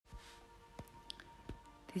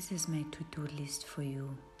This is my to-do list for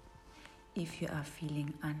you. If you are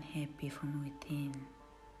feeling unhappy from within,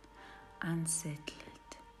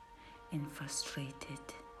 unsettled and frustrated,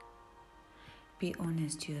 be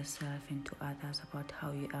honest to yourself and to others about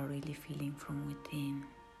how you are really feeling from within,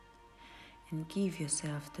 and give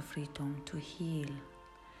yourself the freedom to heal,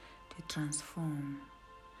 to transform,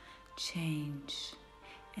 change,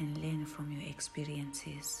 and learn from your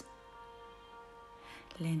experiences.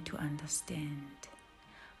 Learn to understand,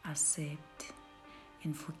 accept,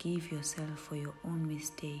 and forgive yourself for your own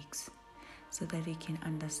mistakes so that you can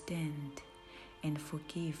understand and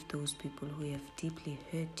forgive those people who have deeply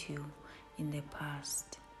hurt you in the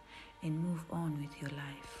past and move on with your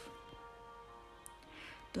life.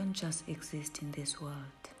 Don't just exist in this world.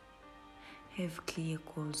 Have clear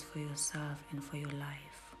goals for yourself and for your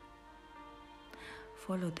life.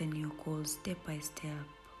 Follow the new goals step by step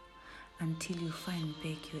until you find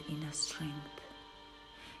back your inner strength,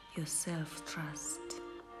 your self-trust,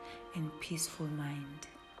 and peaceful mind.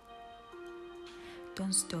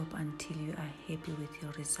 Don't stop until you are happy with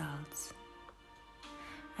your results.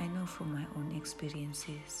 I know from my own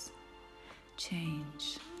experiences,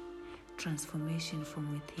 change, transformation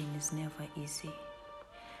from within is never easy,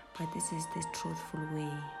 but this is the truthful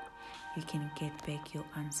way you can get back your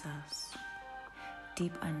answers,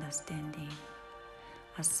 deep understanding,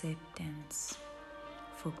 acceptance,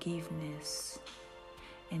 forgiveness,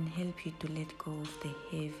 and help you to let go of the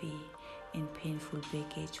heavy and painful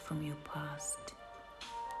baggage from your past.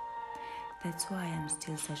 That's why I'm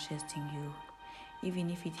still suggesting you, even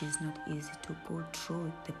if it is not easy, to go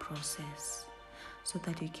through the process so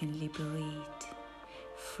that you can liberate,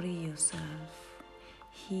 free yourself,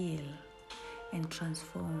 heal, and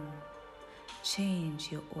transform,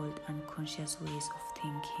 change your old unconscious ways of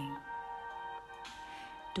thinking.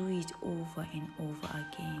 Do it over and over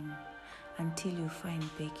again until you find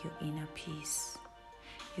back your inner peace,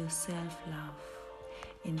 your self-love,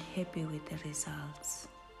 and happy with the results.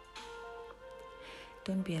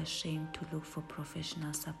 Don't be ashamed to look for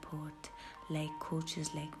professional support like coaches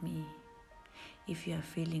like me if you are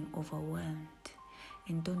feeling overwhelmed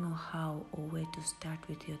and don't know how or where to start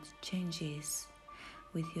with your changes,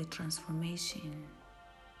 with your transformation,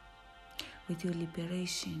 with your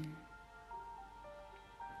liberation.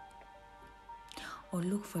 Or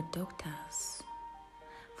look for doctors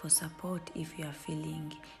for support if you are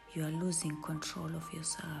feeling you are losing control of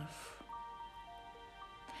yourself.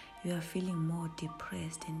 You are feeling more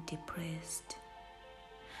depressed,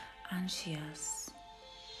 anxious,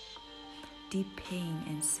 deep pain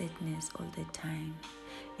and sadness all the time,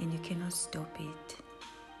 and you cannot stop it.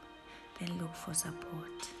 Then look for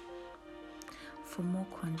support. For more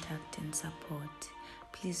contact and support,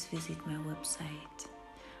 please visit my website.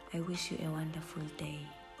 I wish you a wonderful day.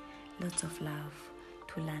 Lots of love,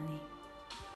 Thulani.